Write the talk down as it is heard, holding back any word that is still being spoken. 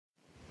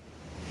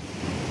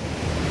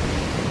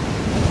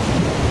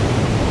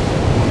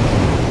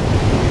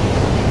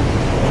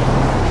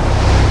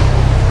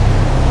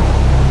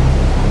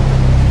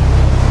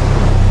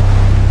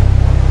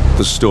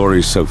the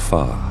story so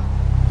far.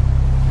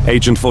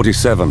 Agent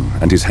 47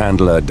 and his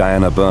handler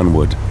Diana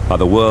Burnwood are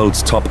the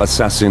world's top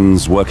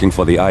assassins working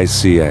for the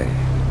ICA.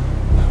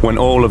 When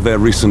all of their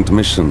recent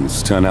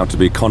missions turn out to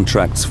be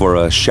contracts for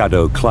a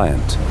shadow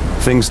client,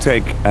 things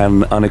take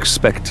an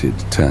unexpected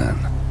turn.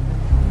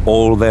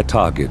 All their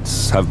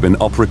targets have been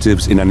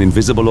operatives in an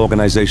invisible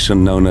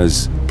organization known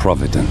as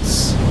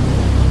Providence.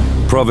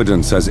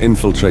 Providence has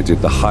infiltrated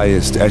the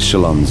highest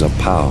echelons of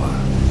power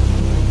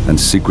and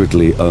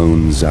secretly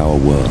owns our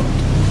world.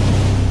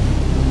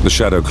 The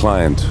shadow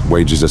client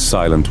wages a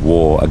silent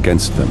war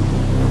against them.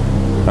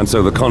 And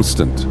so the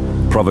Constant,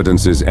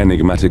 Providence's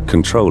enigmatic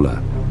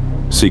controller,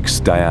 seeks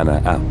Diana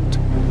out.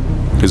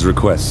 His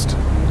request,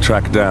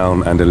 track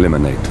down and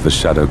eliminate the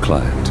shadow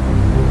client.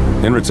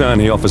 In return,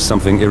 he offers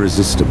something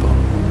irresistible.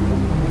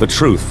 The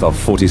truth of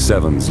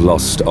 47's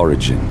lost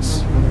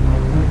origins.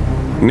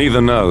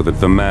 Neither know that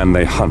the man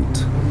they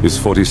hunt is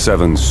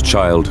 47's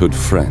childhood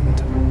friend.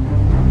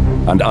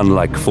 And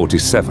unlike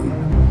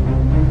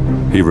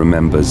 47, he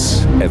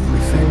remembers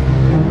everything.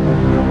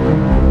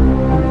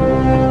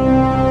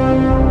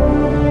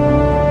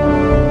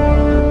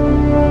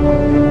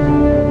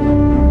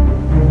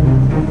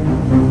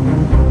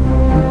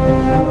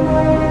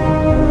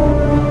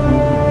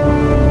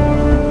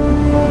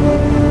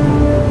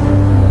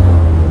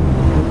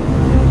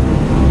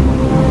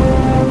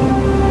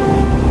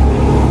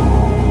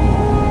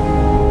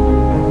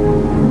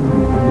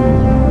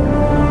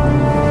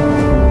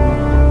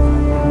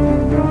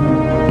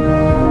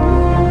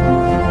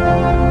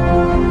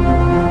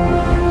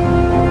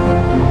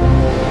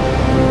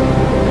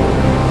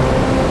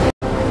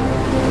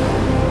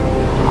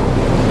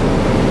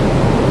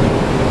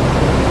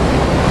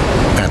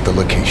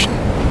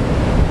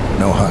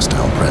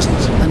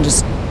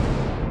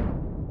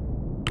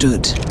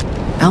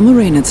 Alma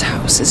Reynard's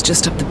house is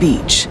just up the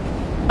beach.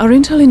 Our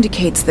intel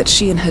indicates that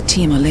she and her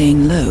team are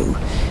laying low,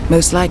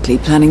 most likely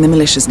planning the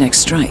militia's next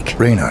strike.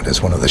 Reynard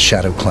is one of the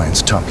Shadow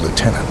Client's top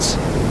lieutenants,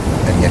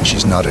 and yet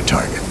she's not a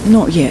target.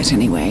 Not yet,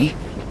 anyway.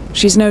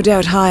 She's no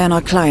doubt high on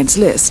our client's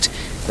list,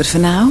 but for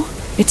now,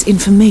 it's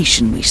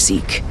information we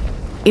seek.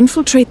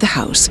 Infiltrate the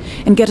house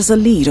and get us a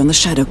lead on the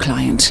Shadow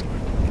Client.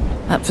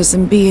 Up for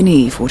some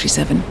B&E,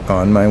 47?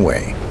 On my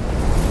way.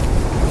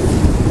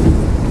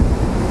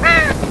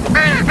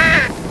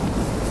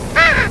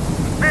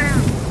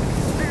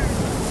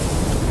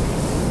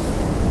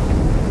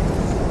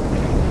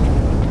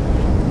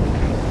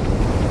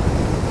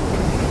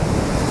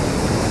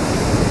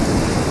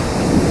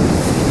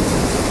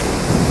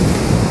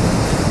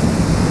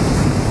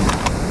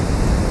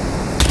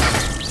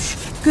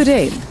 Good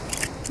aim.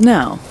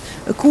 Now,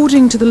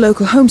 according to the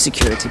local home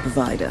security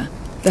provider,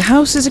 the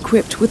house is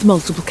equipped with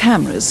multiple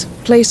cameras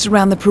placed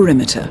around the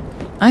perimeter.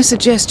 I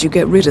suggest you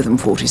get rid of them,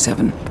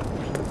 47.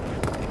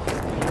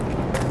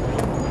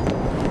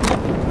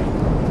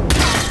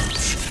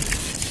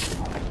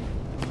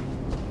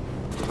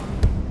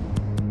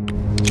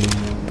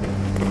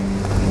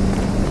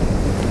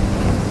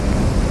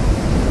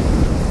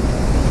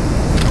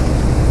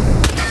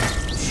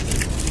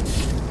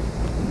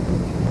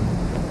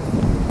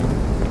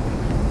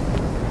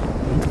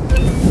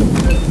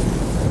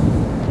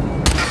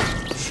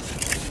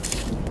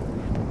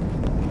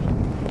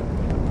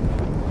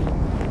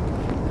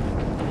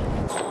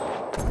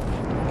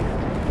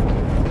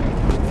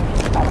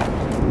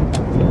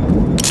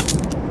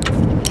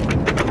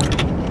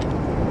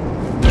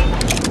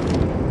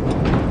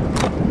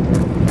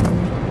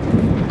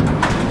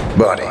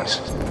 Bodies.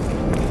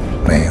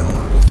 Male,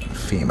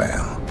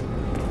 female,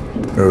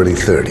 early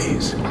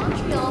 30s.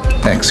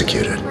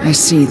 Executed. I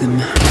see them.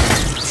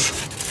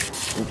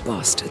 Oh,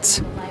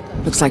 bastards.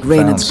 Looks like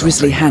Reynard's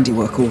grisly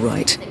handiwork, all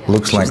right.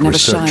 Looks like She's never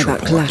research shy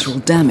about reports. collateral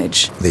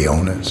damage. The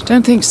owners?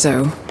 Don't think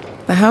so.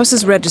 The house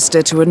is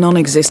registered to a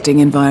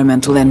non-existing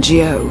environmental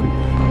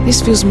NGO. This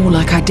feels more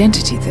like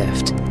identity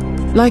theft.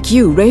 Like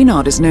you,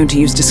 Reynard is known to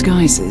use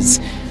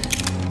disguises.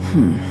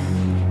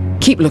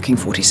 Keep looking,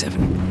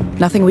 47.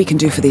 Nothing we can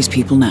do for these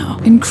people now.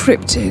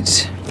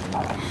 Encrypted.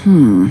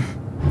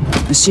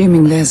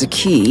 Assuming there's a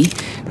key,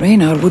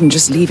 Reynard wouldn't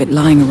just leave it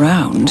lying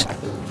around.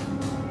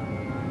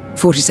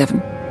 47.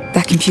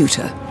 That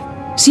computer.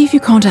 See if you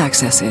can't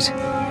access it.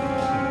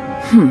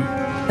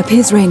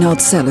 Appears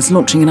Reynard's cell is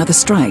launching another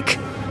strike.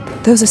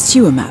 Those are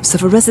sewer maps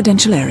of a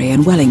residential area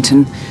in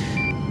Wellington.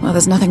 Well,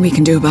 there's nothing we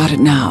can do about it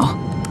now.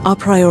 Our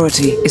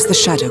priority is the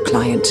Shadow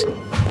Client.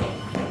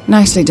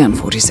 Nicely done,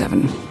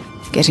 47.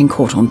 Getting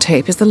caught on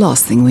tape is the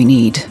last thing we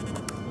need.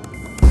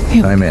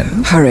 I'm in.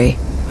 Hurry.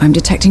 I'm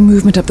detecting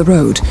movement up the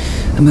road.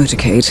 A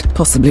motorcade,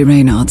 possibly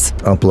Reynard's.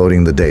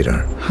 Uploading the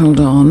data.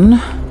 Hold on.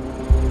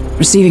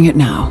 Receiving it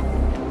now.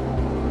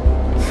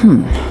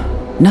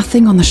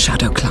 Nothing on the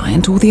Shadow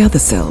Client or the other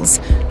cells.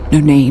 No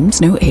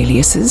names, no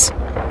aliases.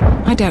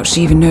 I doubt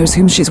she even knows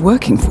whom she's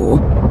working for.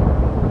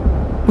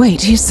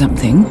 Wait, here's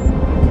something.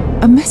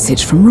 A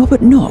message from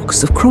Robert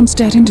Knox of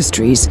Kronstadt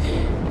Industries.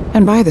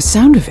 And by the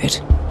sound of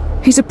it,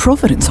 he's a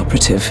Providence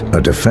operative.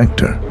 A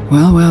defector.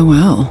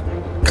 Well.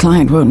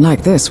 Client won't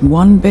like this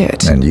one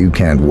bit. And you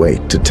can't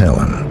wait to tell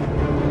him.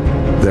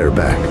 They're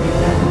back.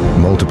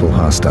 Multiple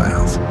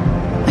hostiles.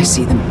 I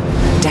see them.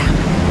 Damn.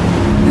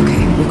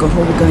 Okay, we've got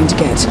what we're going to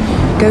get.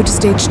 Go to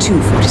stage 2,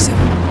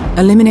 47.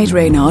 Eliminate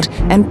Reynard,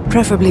 and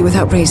preferably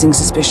without raising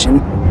suspicion.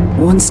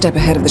 One step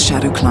ahead of the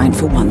Shadow Client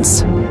for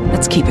once.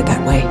 Let's keep it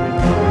that way.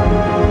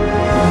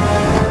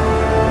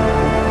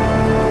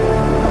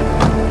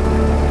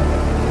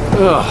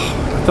 Ugh,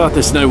 I thought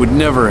this night would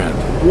never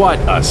end. What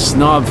a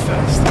snob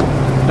fest.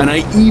 And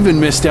I even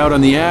missed out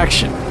on the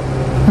action.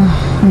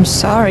 I'm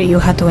sorry you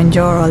had to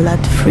endure all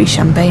that free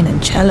champagne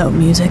and cello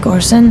music,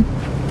 Orson.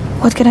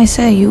 What can I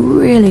say? You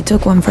really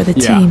took one for the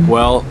team. Yeah,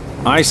 well,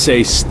 I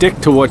say stick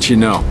to what you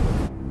know.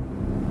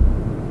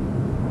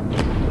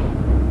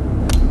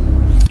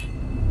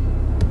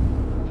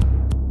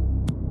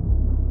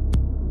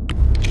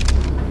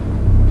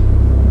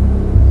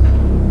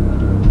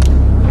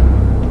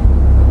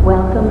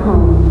 Welcome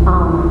home,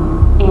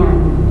 Alma,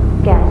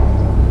 and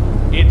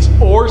guest. It's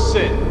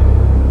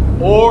Orson.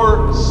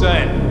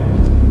 Orson.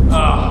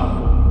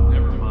 Ah,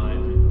 never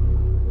mind.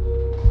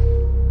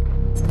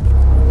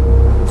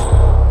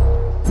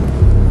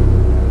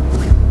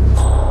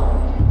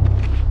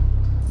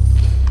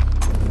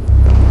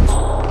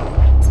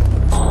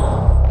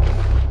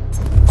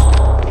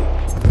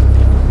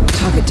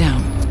 Target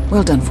down.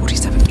 Well done,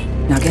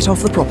 47. Now get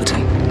off the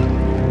property.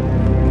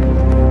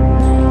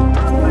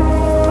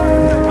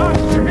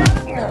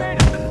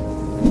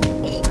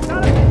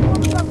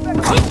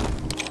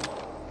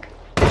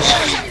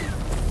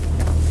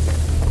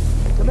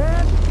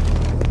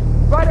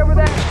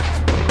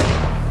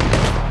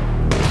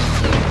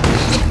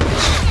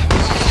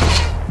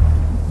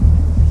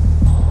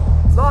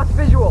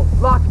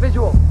 Lost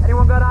visual.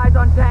 Anyone got eyes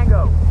on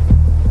Tango?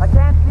 I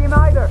can't see him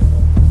either.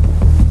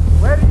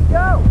 Where did he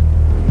go?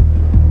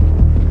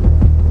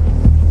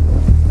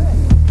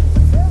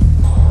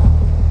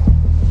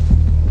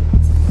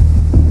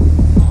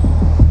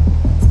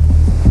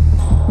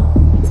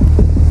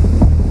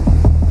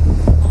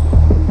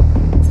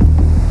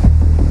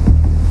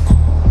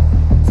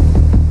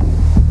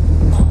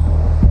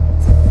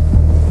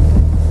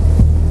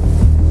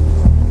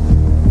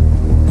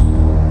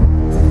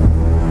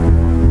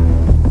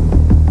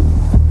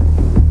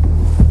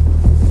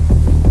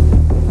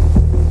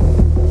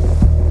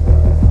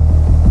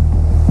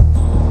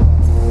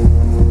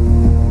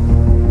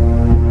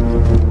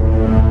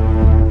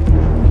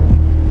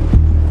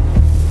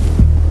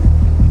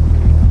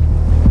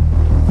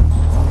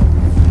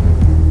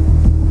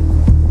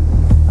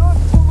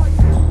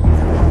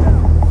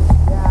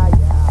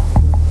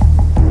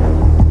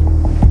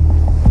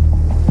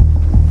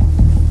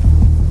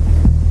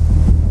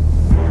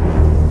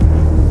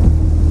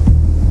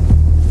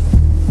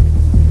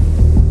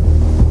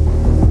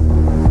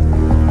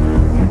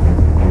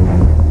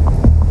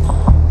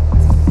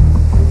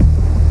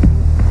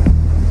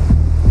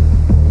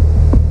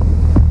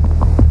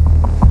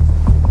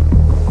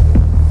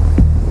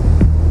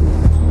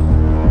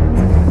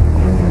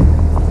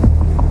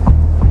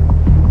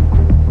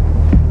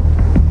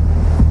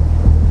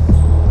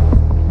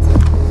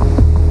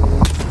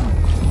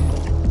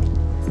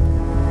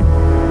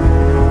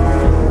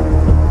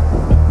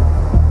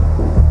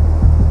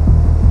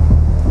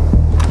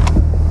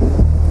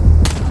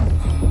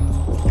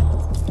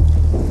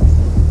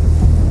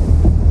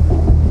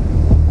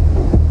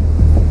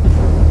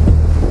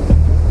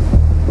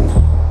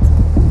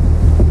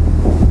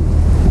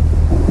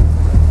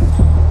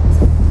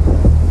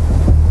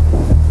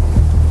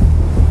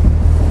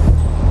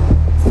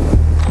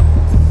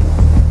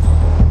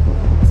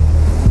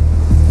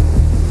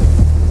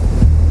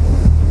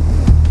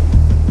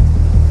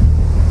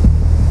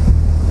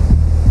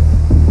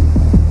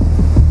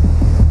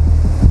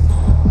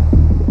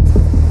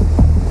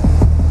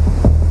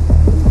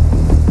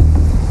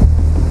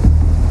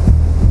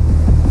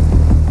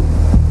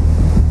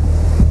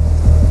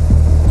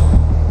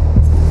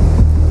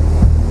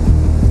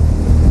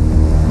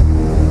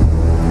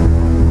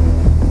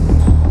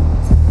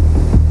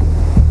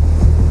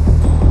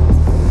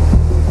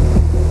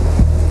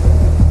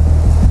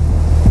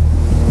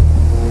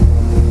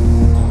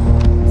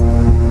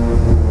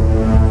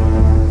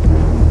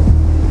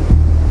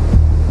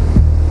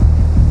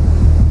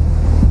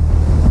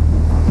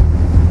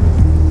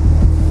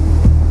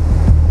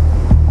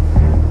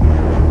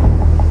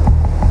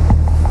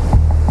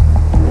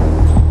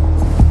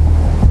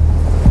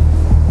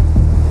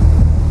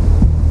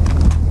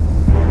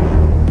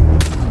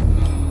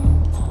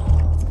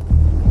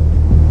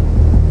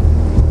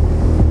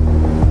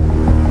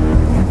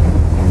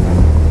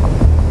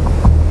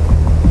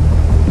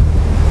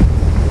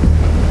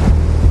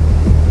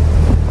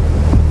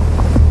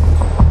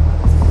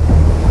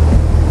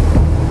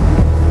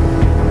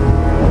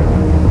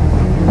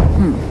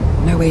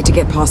 To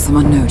get past them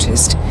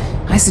unnoticed.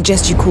 I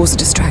suggest you cause a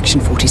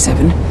distraction,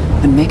 47,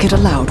 and make it a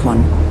loud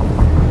one.